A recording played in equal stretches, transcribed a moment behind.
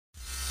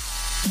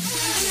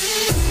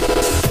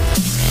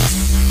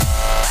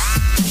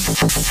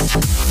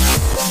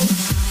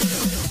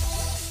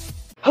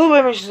Hello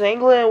everyone,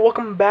 England, and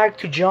welcome back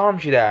to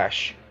Geometry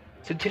Dash.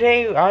 So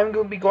today I'm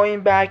going to be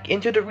going back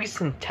into the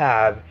recent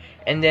tab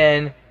and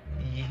then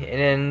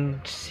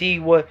see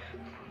what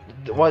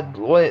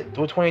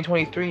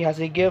 2023 has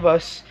to give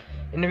us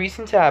in the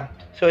recent tab.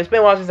 So it's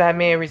been a while since I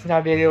made a recent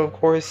tab video, of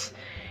course,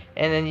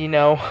 and then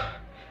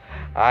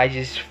I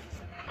just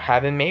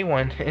haven't made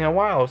one in a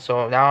while.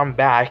 So now I'm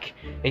back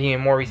making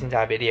more recent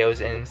tab videos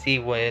and see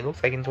what it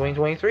looks like in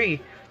 2023.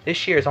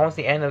 This year it's almost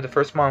the end of the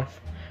first month.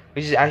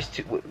 Which is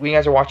actually, when you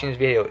guys are watching this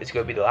video, it's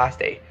gonna be the last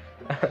day,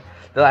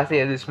 the last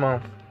day of this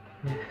month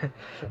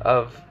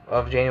of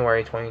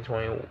January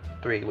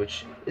 2023,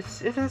 which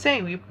is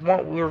insane.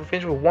 We're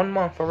finished with 1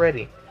 month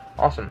already.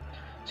 Awesome.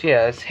 So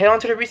yeah, let's head on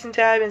to the recent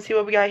tab and see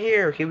what we got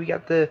here. Okay, we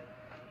got Fib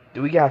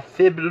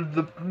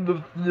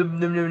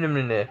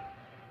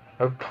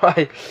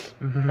by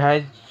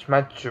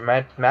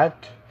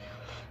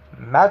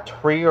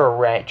Matrio,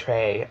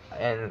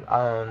 and I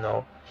don't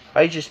know.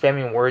 Are you just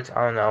spamming words?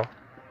 I don't know.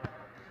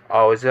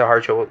 Oh, is it a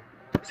hard triple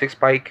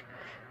 6-spike?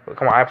 Well,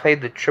 come on, I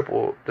played the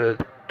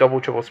double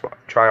triple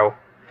trial.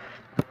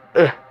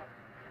 Ugh.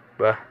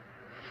 But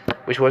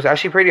which was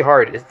actually pretty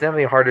hard. It's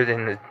definitely harder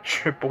than the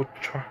triple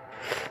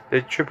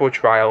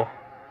trial,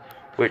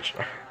 which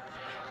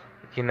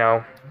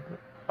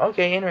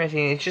okay,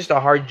 interesting. It's just a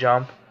hard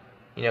jump,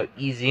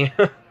 easy.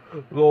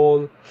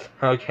 Lol.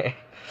 Okay.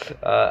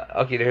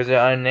 Okay, there's an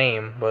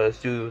unnamed, but let's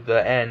do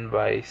the end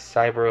by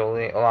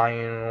Cyber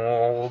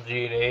Lion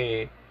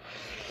GD.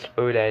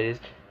 Whatever that is.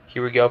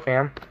 Here we go,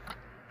 fam.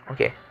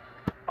 Okay.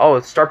 Oh,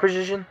 it's start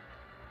position.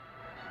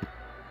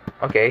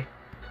 Okay.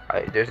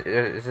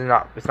 It's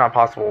not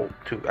possible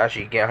to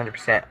actually get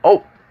 100%.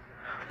 Oh,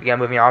 we got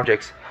moving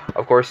objects,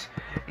 of course.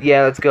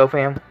 Yeah, let's go,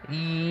 fam.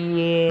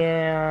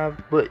 Yeah,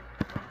 but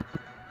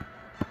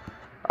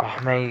oh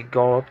man, you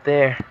go up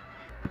there.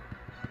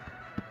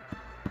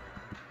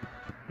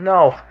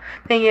 No,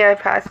 dang it, I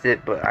passed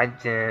it, but I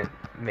didn't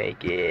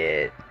make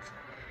it.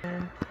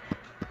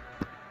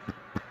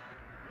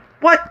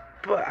 What?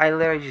 But I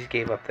literally just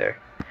gave up there.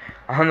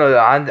 I don't know.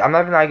 I'm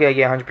not gonna get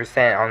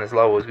 100% on this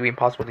level. It's gonna be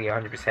impossible to get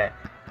 100%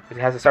 because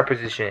it has a start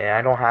position, and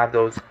I don't have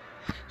those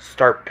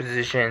start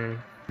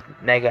position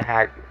mega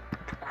hack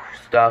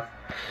stuff.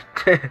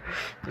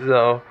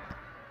 So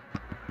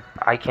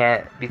I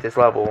can't beat this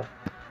level.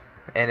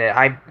 And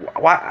then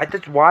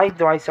why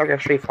do I suck at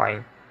straight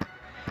flying?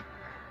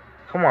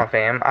 Come on,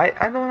 fam.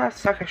 I don't have to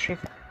suck at straight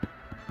flying.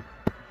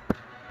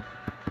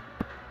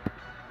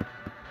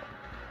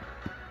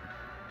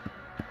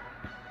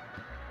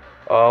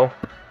 Oh.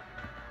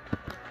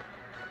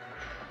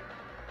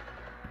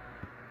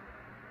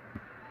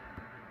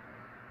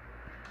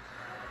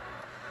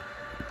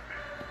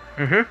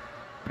 No,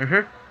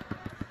 that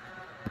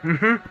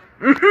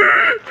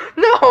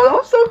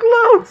was so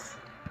close.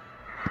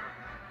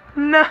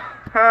 No,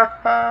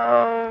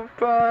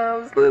 bro, I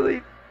was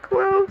literally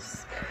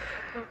close.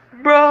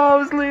 Bro, I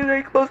was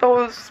literally close. I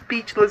was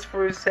speechless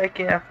for a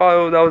second. I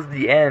thought that was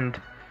the end.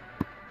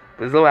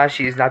 This little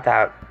actually is not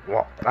that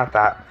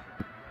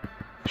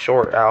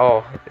short at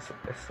all. It's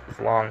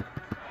long.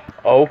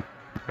 Oh, I'm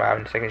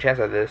having a second chance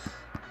at this.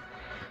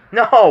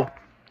 No.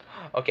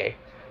 Okay.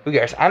 Who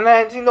cares? I'm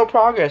not seeing no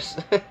progress.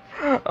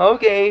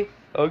 Okay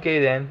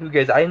then. Who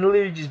cares? I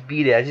literally just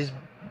beat it. I just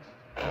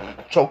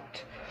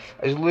choked.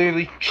 I just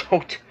literally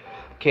choked.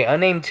 Okay,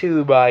 Unnamed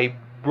 2 by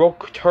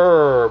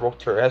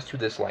Brokter has 2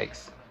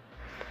 dislikes.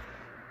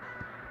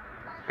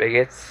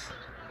 Bigots.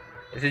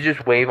 Is it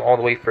just wave all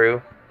the way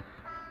through?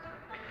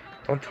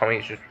 Don't tell me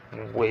it's just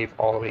wave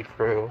all the way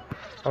through.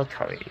 Don't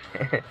tell me.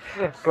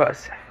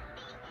 But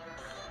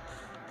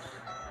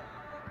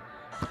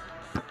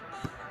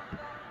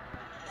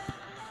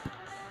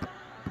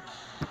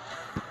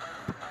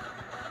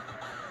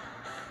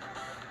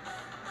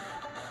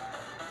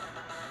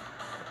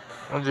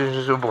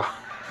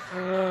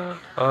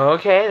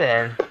okay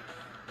then.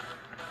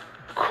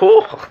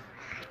 Cool.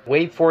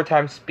 Wave 4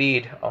 times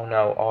speed. Oh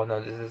no,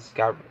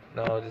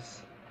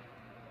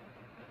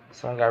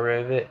 someone got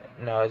rid of it.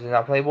 No, is it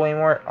not playable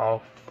anymore?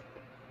 Oh,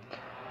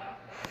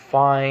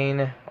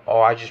 fine.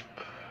 Oh, I just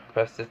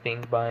pressed the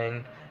thing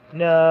button.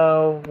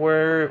 No,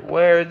 where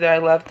did I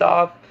left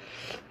off?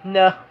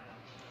 No,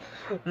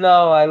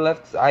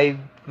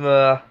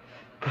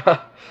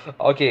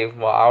 okay,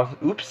 well,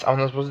 oops, I was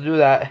not supposed to do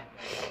that.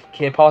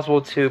 Okay,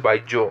 Impossible 2 by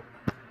Joel.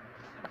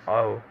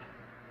 Oh.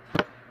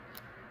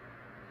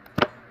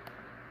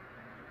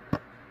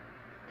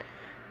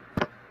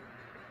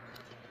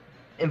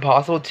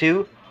 Impossible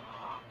 2?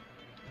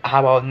 How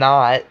about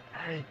not?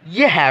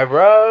 Yeah,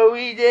 bro,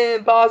 we did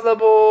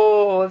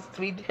Impossible!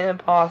 We did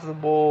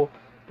Impossible.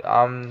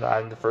 I'm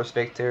the first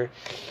victor.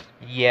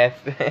 Yeah.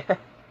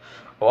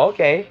 Well,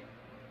 okay.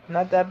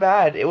 Not that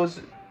bad. It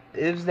was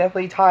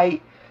definitely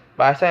tight.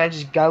 But I think I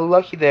just got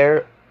lucky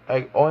there.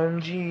 Like,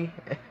 OMG.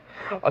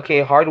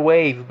 Okay, Hard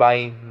Wave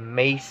by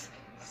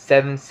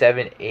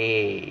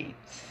Mace778.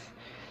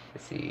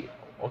 Let's see.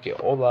 Okay,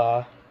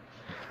 hola.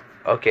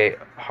 Okay,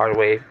 hard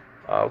wave.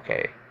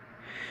 Okay.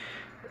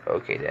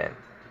 Okay then.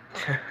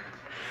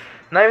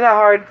 Not even that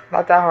hard.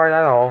 Not that hard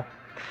at all.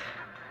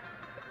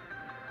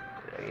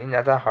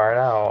 Not that hard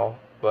at all.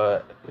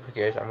 But who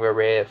cares? I'm gonna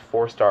rate it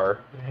 4-star.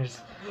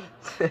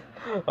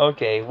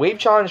 Okay, wave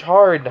challenge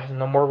hard.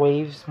 No more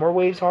waves. More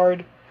waves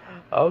hard.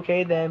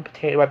 Okay then.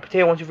 Potato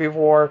 1, 2, 3,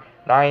 4,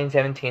 9,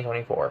 17,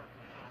 24.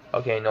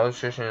 Okay, no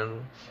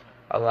restriction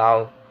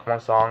allowed. Come on,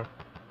 song.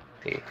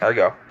 See, here we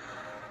go.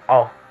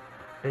 Oh.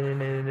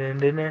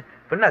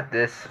 But not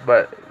this,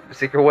 but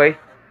Secret Way.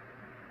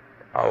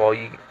 Oh, well,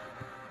 you.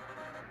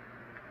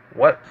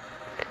 What?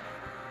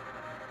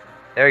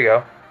 There you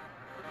go.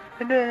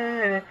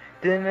 Secret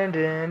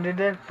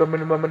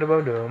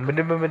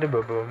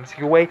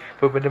Way.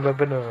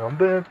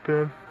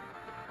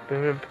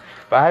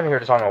 But I haven't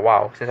heard the song in a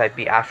while since I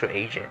beat Astro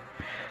Agent.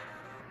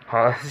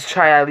 Let's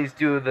try to at least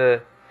do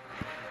the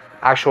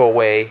actual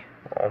way.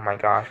 Oh my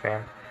gosh,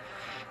 man.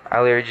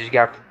 I literally just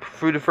got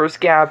through the first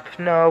gap.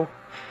 No.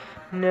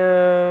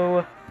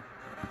 No.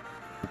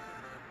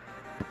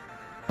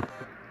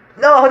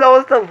 No, that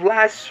was the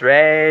last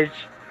stretch.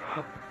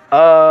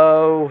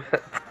 Oh.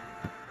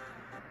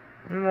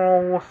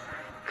 No.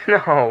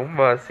 No,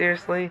 but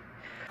seriously?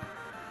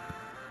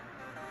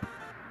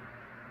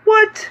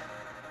 What?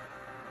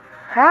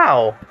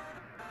 How?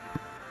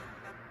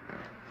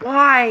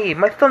 Why?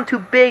 My thumb too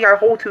big, I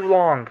hold too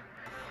long.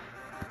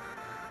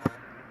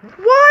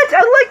 What?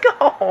 I let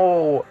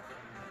go!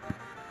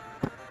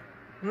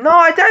 No,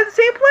 I died at the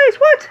same place.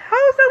 What?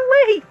 How is that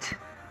late?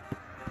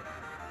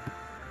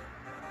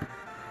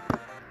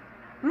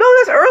 No,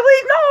 that's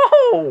early.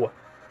 No.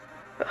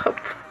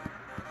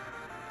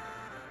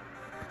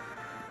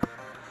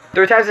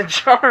 Third time's a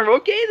charm.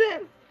 Okay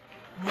then.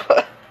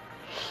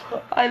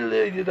 I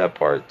literally did that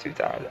part 2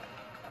 times.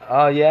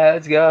 Oh yeah,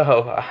 let's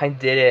go. I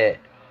did it.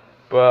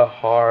 But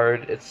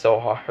hard. It's so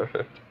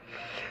hard.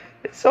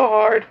 It's so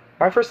hard.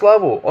 My first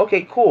level.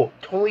 Okay, cool.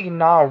 Totally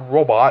not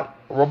robot.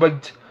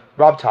 Rob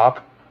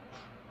Top.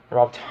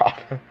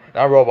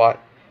 Not robot.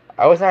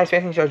 I was not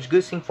expecting such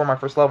good sync for my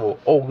first level.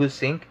 Oh, good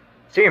sync.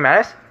 Serious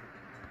Manus?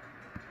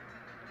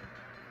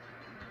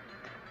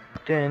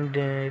 Dun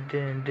dun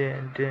dun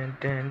dun dun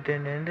dun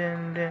dun dun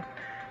dun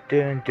dun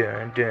dun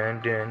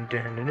dun dun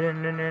dun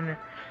dun dun dun.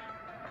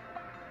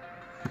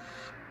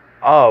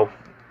 Oh,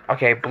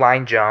 okay,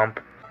 blind jump.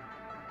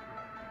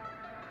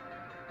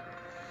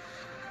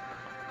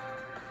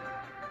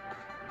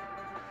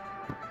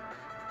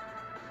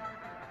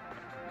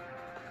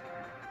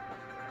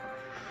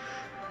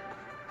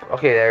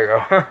 Okay, there you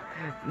go.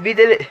 We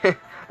did it.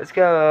 Let's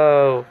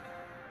go.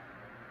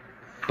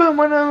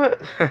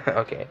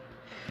 Okay.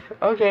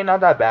 Okay, not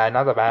that bad.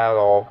 Not that bad at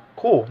all.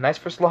 Cool. Nice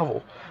first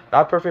level.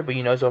 Not perfect, but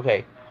you know it's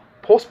okay.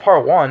 Post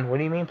Part 1? What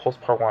do you mean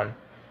Post Part 1?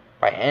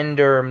 By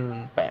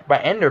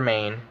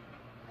Endermane.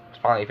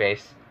 Smiley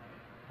face.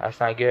 That's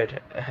not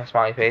good.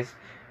 Smiley face.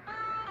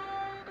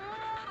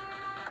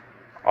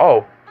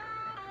 Oh.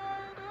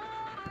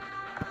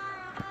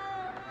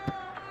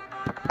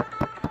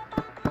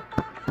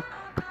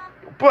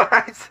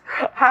 But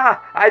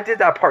I did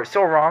that part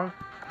so wrong.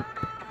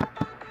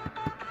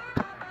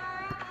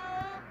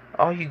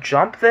 Oh, you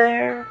jump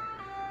there?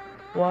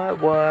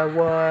 What,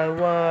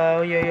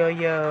 yo, yo,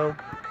 yo.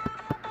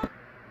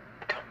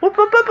 Whoop,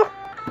 whoop, whoop, whoop.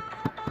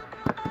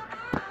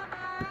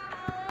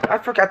 I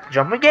forgot to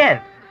jump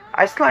again.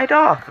 I slide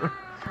off.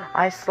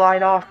 I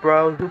slide off,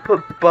 bro. Who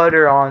put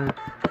butter on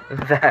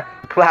that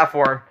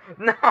platform?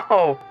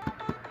 No.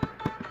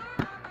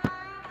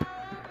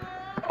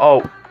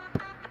 Oh.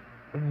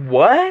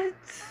 What?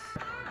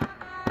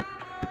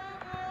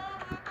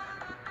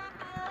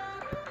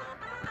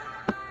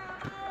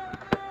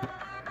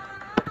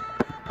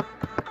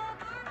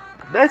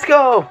 Let's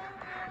go!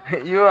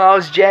 You know, I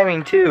was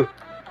jamming too.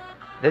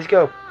 Let's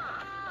go.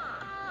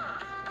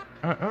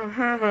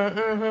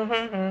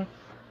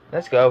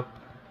 Let's go.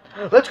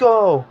 Let's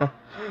go!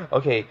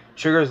 Okay,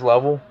 Trigger's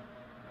level.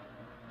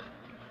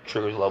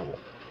 Trigger's level.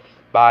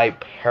 By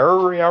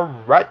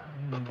Paradox.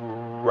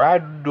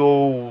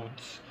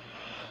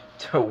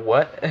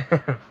 What?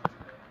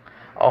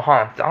 Oh,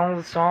 huh. Down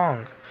the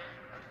song.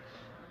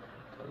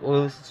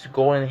 Well, this is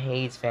Golden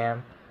Haze,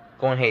 fam.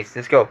 Golden Haze.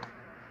 Let's go.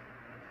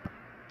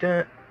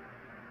 Dun,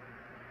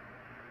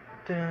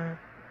 dun,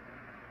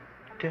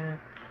 dun,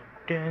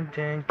 dun,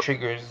 dun.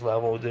 Triggers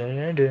level.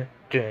 Dun, dun,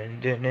 dun, dun,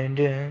 dun, dun,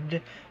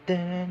 dun,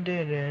 dun,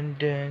 dun, dun,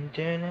 dun,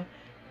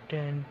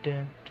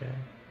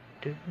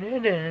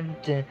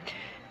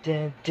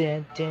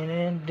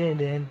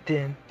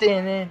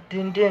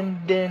 dun,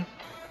 dun, dun.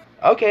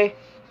 Okay,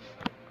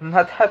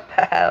 not that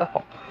bad at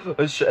all.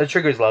 A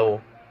triggers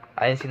level.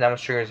 I didn't see that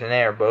much triggers in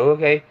there, but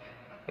okay.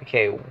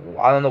 Okay,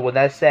 I don't know what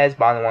that says,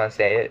 but I don't want to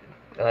say it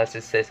unless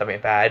it says something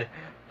bad.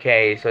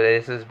 Okay, so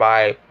this is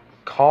by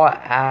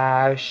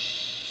Kaashizu.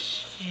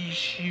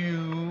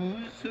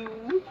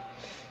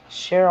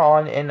 Share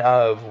on and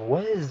of.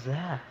 What is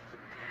that?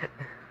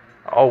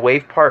 Oh,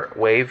 wave,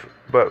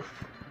 but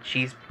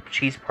cheese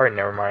part.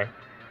 Never mind.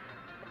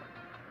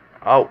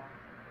 Oh,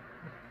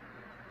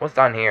 what's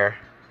down here?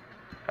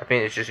 I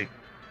think it's just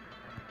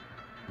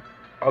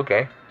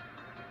okay.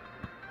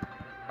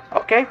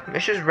 Okay,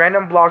 it's just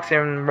random blocks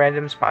and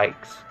random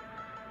spikes.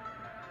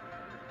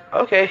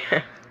 Okay.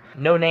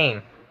 No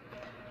Name.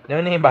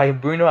 No Name by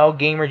Bruno L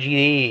Gamer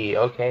GD.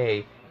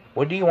 Okay.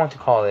 What do you want to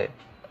call it?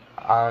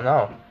 I don't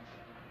know.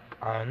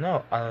 I don't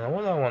know. I don't know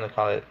what I want to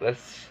call it.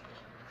 Let's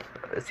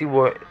see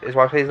what is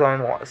why plays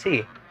on. Let's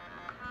see.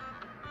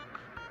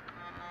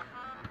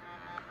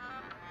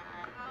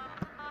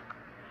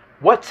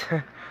 What?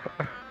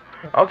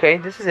 Okay,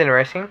 this is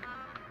interesting.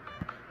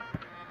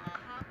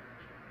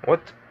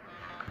 What?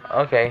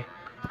 Okay.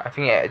 I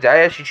think did I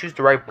actually choose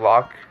the right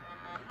block?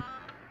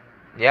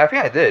 Yeah, I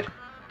think I did.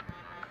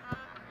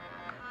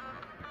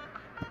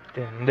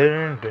 Dun,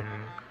 dun, dun.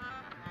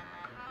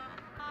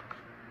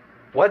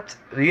 What?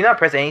 Do you not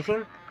press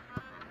anything?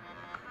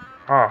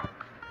 Huh.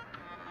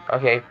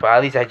 Okay, but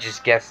at least I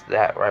just guessed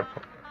that right.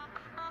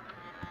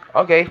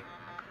 Okay.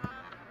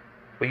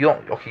 But you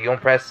don't. Okay, you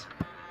don't press.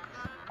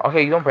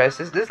 Okay, you don't press.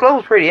 This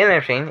level's pretty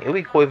interesting. It would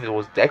be cool if it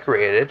was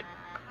decorated.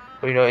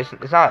 But you know,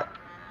 it's not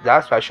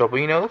that special. But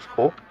you know, it looks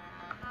cool.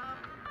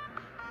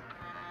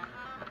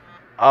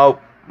 Oh.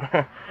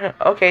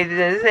 Okay,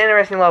 this is an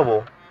interesting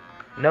level.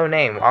 No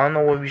Name. I don't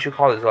know what we should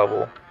call this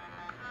level.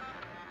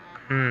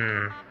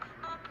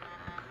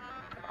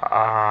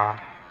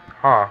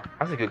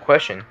 That's a good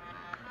question.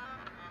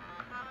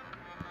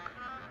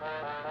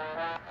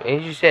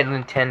 As you said,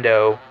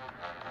 Nintendo.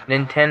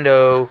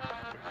 Nintendo.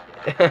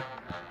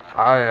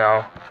 I don't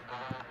know.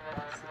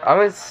 I'm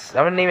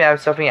gonna name it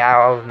something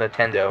out of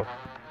Nintendo.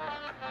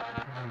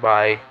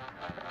 By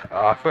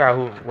I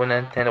forgot what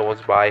Nintendo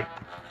was by.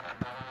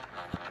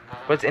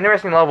 But it's an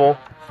interesting level.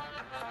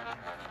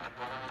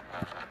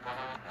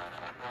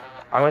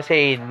 I'm gonna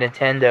say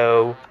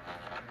Nintendo.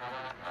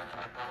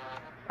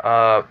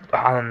 I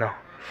don't know.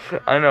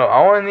 I don't know.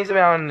 I want to name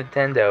something out of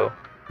Nintendo.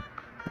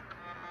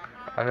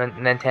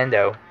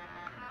 Nintendo.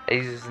 They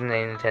use the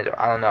name Nintendo.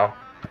 I don't know.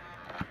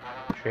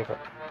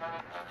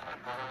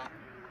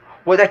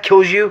 What, that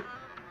kills you?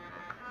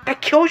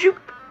 That kills you?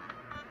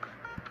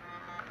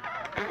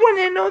 I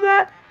didn't know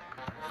that.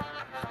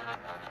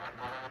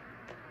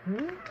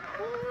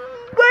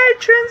 What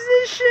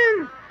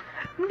transition?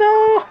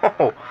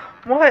 No.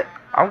 What?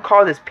 I'm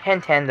calling this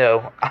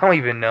Pentendo. I don't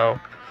even know.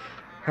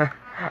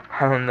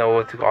 I don't know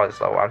what to call this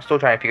level. I'm still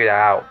trying to figure that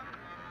out.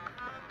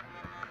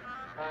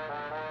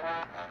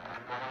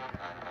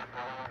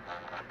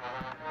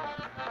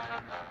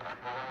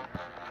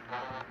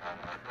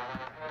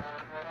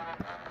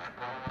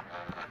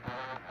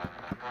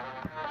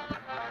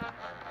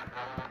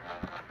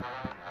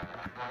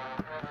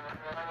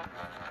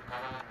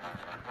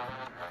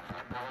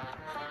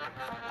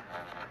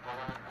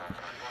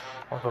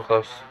 So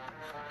close.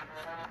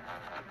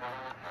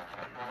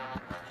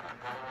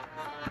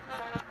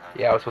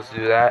 Yeah, I was supposed to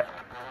do that.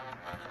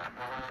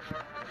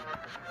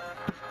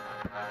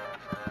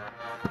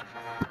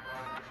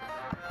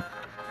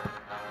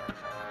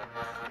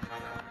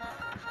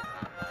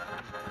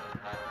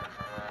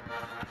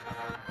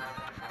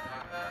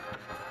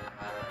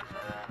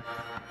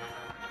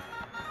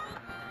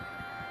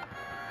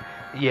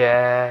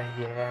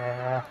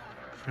 Yeah.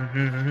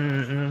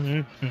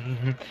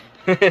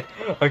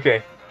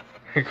 Okay.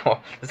 Cool.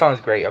 The song is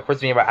great. Of course,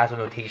 it's made by Asshole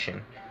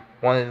Notation.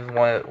 One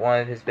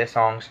of his best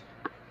songs.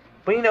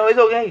 But you know, it's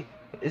okay.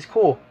 It's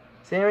cool.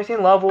 It's an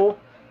interesting level.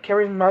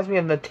 Kind of reminds me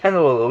of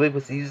Nintendo a little bit,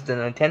 because he used the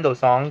Nintendo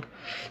song.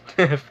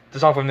 The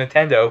song from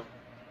Nintendo.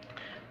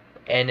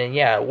 And then,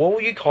 yeah, what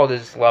would you call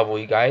this level,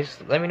 you guys?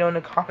 Let me know in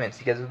the comments.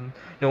 You guys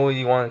know what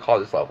you want to call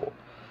this level.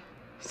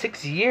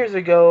 6 years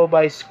ago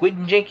by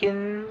Squid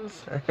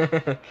Jenkins.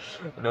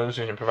 No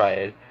description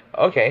provided.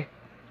 Okay.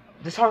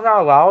 This song's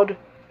not allowed?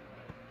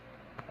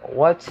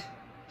 What?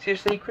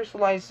 Seriously,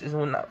 Crystallized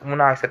will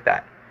not accept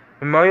that.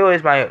 Memorial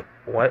is my...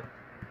 What?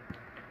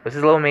 What's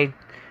this level made?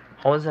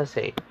 How does that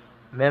say?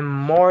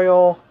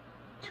 Memorial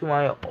to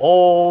my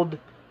old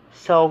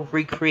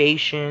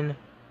self-recreation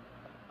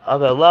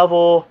of a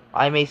level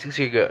I made 6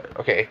 years ago.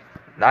 Okay.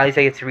 Now I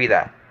get to read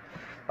that.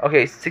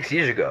 Okay, 6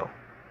 years ago.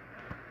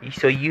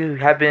 So you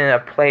have been a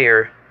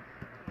player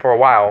for a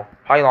while.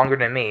 Probably longer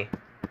than me.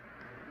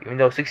 Even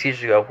though 6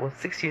 years ago. Well,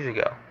 6 years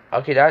ago.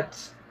 Okay,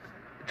 that's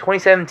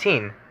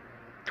 2017.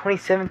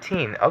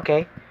 2017.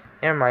 Okay.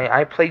 Never mind.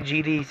 I played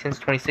GD since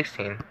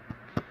 2016.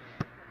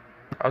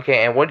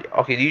 Okay, and what...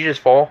 Okay, do you just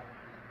fall?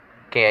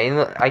 Okay,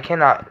 I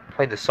cannot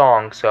play the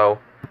song, so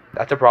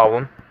that's a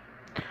problem.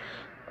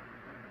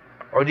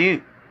 Or do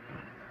you...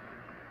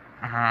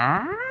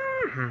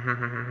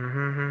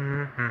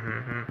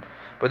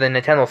 But the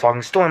Nintendo song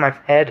is still in my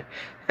head.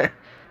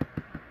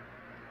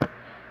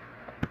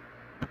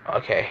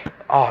 Okay.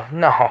 Oh,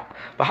 no.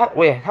 But how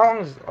long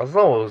is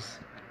those?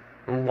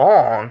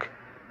 Long?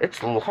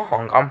 It's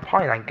long. I'm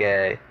probably not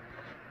gonna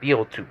be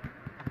able to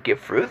get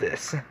through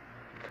this.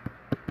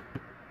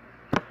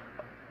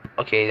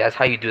 Okay, that's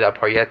how you do that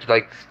part. You have to,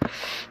 like,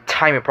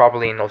 time it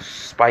properly in those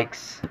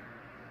spikes.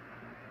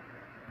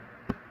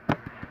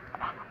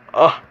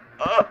 Oh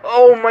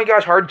my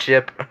gosh,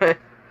 hardship.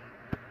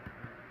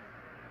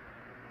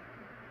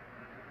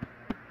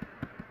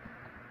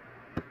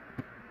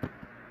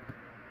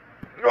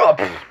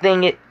 Oh,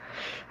 dang it.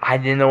 I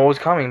didn't know what was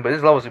coming, but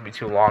this level's gonna be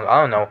too long.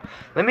 I don't know.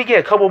 Let me get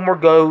a couple more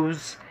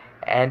goes,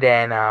 and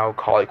then I'll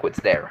call it quits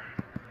there.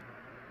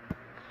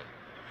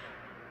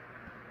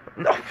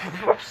 No,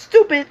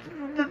 stupid.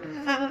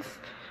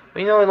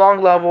 You know,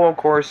 long level, of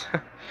course.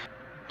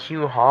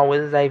 Q Hall, what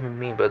does that even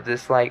mean? But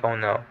this, like, oh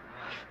no.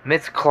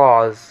 Mids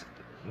Claws.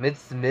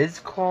 Mids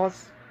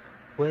Claws?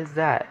 What is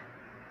that?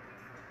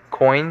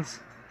 Coins?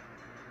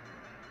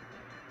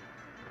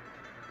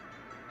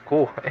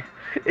 Cool.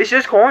 It's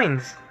just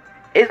coins.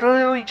 It's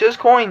literally just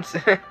coins.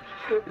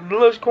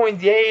 Loves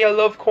coins. Yay, I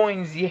love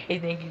coins. Yay,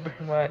 thank you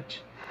very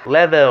much.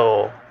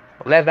 Level.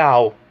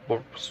 Level.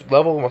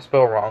 Level was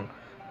spelled wrong.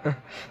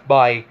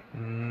 By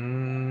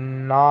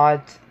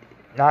not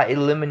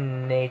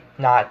eliminate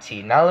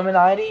Nazi. Not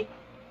Illuminati?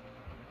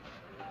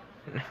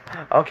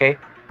 Okay.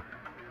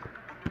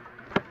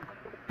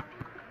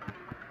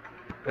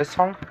 This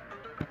song?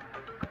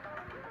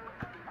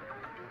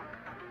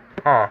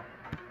 Huh.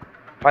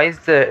 Why is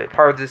the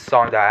part of this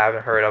song that I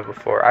haven't heard of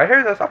before? I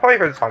probably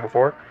heard the song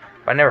before,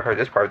 but I never heard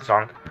this part of the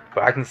song.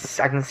 But I can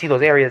see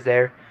those areas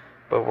there.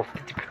 But we're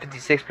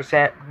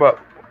 56%. But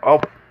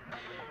oh.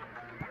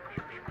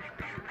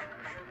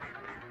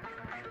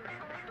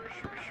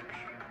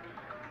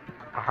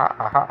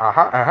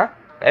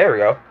 There we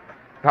go.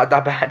 Not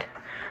that bad.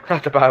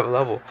 Not that bad of a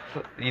level.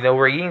 You know,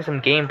 we're getting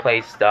some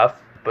gameplay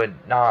stuff, but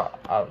not.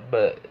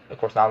 But of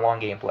course, not long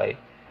gameplay.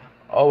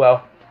 Oh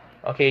well.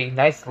 Okay,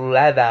 nice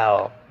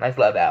level. Nice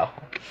level.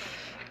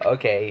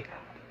 Okay.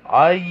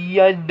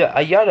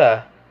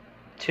 Ayada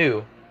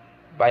 2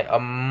 by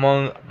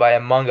Among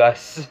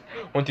Us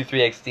 123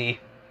 XD.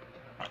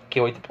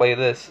 Can't wait to play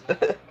this.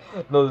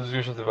 No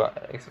descriptions about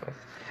Xbox.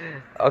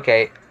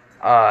 Okay.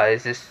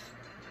 Is this?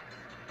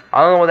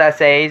 I don't know what that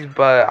says,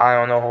 but I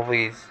don't know.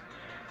 Hopefully,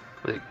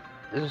 this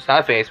is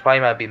not face. Probably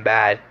might be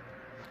bad.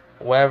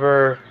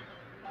 Whatever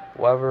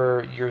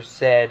you're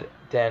said,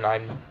 then I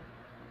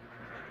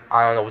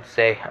don't know what to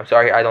say. I'm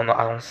sorry. I don't know.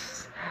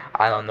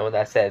 I don't know what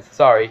that says.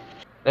 Sorry.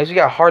 Next, we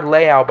got Hard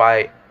Layout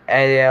by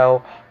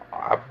Adele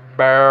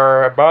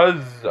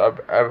Barraza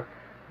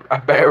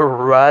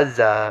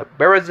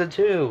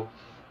 2.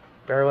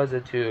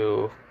 Barraza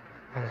 2.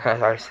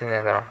 Sorry, saying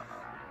that wrong.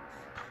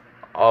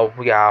 Oh,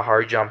 we got a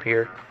hard jump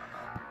here.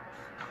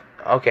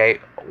 Okay,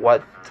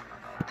 what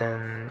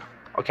then?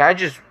 Okay, I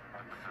just.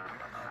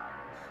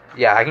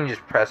 Yeah, I can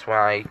just press when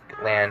I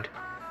land.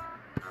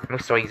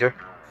 Makes it so easier.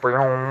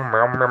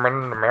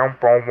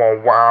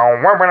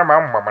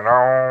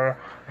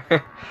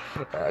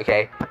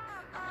 Okay.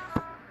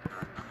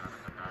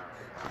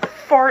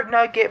 Fart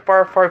nugget,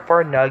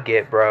 fart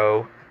nugget,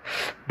 bro.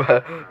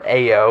 But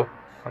Ayo.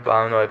 I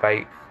don't know if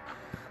I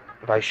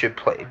should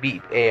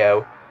beat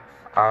Ayo.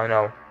 I don't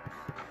know.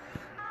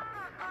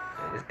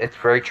 It's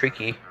very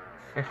tricky.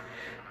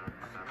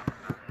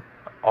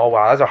 Oh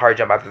wow, that's a hard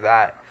jump after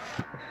that.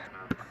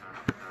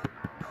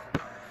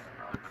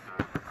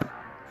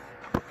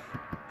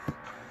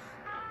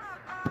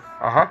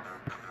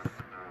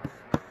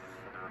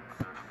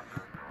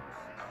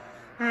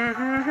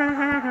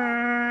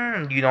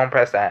 You don't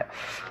press that.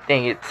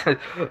 Dang it. I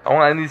want to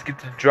at least get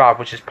to the drop,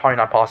 which is probably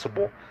not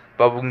possible.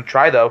 But we can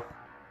try though.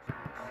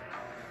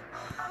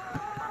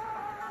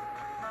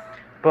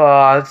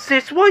 But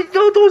sis, what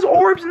those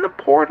orbs in the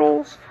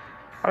portals?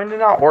 I mean, they're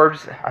not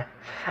orbs.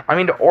 I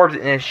mean the orbs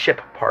in the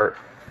ship part.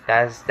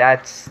 That's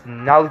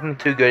not looking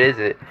too good, is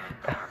it?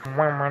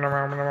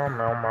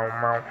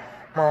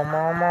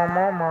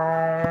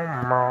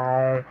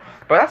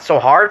 But that's so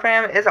hard,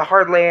 fam. It's a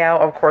hard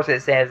layout. Of course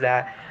it says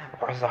that. Of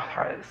course it's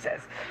hard. It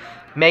says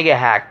Mega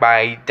Hack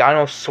by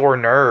Dinosaur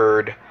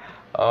Nerd.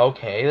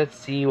 Okay, let's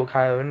see what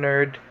kind of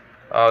nerd.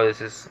 Oh,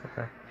 this is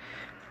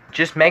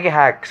just Mega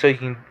Hack, so you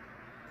can.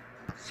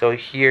 So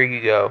here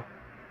you go.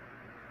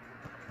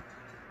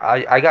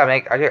 You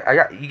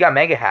got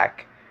Mega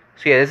Hack.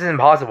 So yeah, this is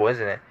impossible,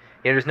 isn't it?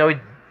 Yeah, there's no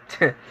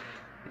yeah,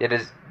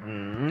 there's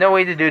no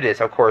way to do this.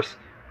 Of course,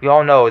 we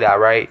all know that,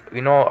 right? We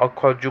know a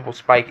quadruple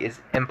spike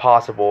is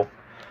impossible.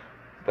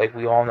 Like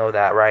we all know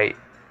that, right?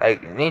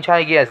 Like they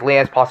try to get as late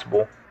as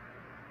possible.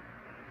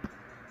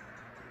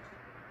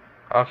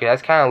 Okay,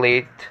 that's kind of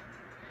late.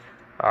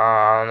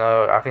 I don't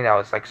know. I think that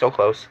was like so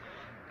close.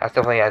 That's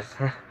definitely that's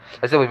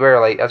definitely very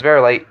late. That's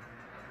very late.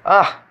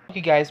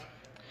 Okay, guys.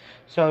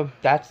 So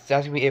that's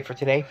gonna be it for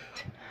today.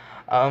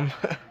 And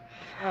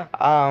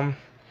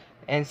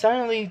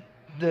suddenly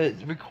the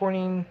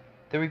recording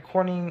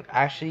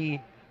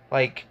actually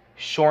like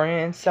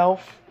shortened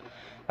itself.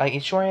 Like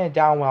it shortened it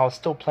down while I was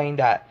still playing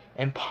that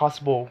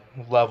impossible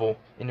level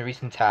in the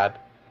recent tab,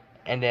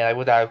 and then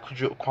with that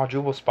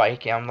quadruple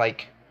spike, and I'm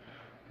like,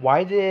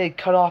 why did it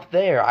cut off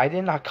there? I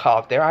did not cut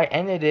off there. I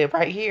ended it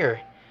right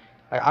here.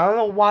 Like I don't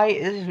know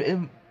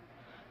why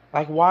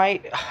like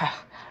why.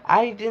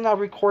 I did not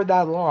record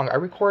that long. I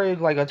recorded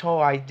like until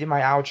I did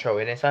my outro,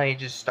 and then suddenly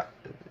just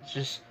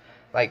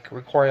like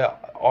recorded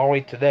all the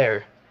way to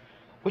there,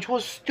 which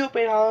was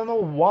stupid. I don't know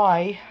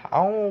why.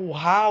 I don't know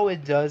how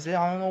it does it.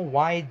 I don't know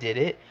why it did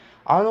it.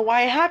 I don't know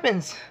why it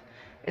happens.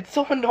 It's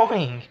so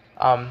annoying.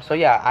 So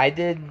yeah, I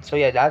did. So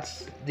yeah,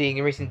 that's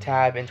the recent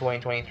tab in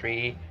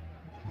 2023.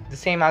 The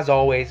same as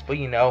always, but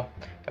you know,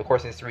 of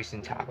course, it's the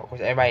recent tab. Of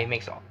course, everybody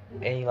makes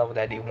any level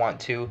that they want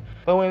to.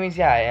 But anyways,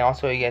 yeah, and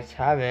also you guys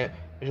haven't,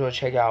 be sure to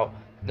check out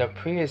the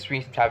previous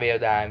recent tab video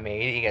that I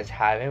made. You guys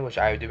haven't, which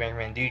I do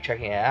recommend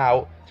checking it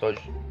out. So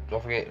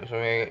don't forget.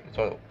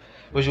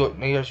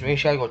 Make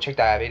sure you go check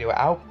that video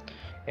out.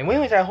 And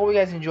anyways, I hope you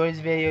guys enjoyed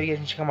this video. You guys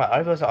can check out my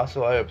other videos and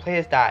also other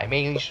playlists that I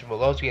made in the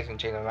below, so you guys can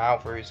check them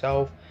out for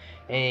yourself.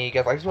 And you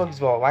guys like this video,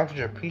 give a like, which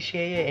I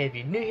appreciate it. And if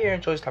you're new here and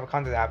enjoy this type of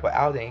content that I put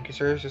out, then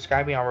consider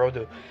subscribing on road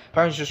to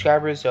 500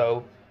 subscribers.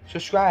 So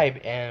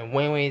subscribe. And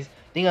anyways,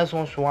 thank you guys so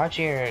much for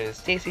watching.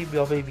 Stay safe, be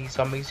healthy, be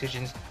some big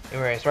decisions,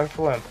 and we're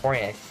respectful and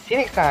important. See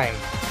you next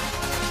time.